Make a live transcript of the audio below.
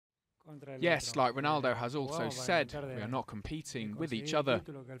Yes, like Ronaldo has also said, we are not competing with each other.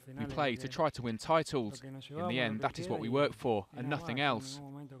 We play to try to win titles. In the end, that is what we work for, and nothing else.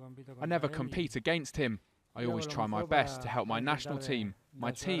 I never compete against him. I always try my best to help my national team,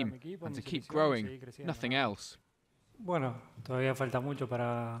 my team, and to keep growing, nothing else.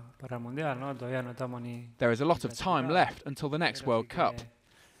 There is a lot of time left until the next World Cup.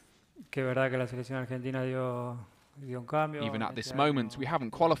 Even at this moment, we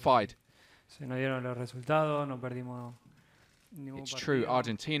haven't qualified. It's true,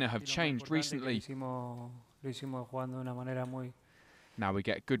 Argentina have changed recently. Now we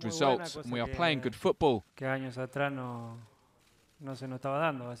get good results and we are playing good football.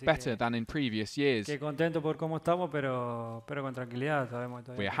 Better than in previous years. We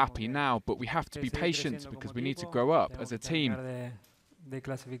are happy now, but we have to be patient because we need to grow up as a team.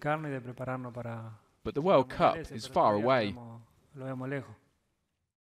 But the World Cup is far away.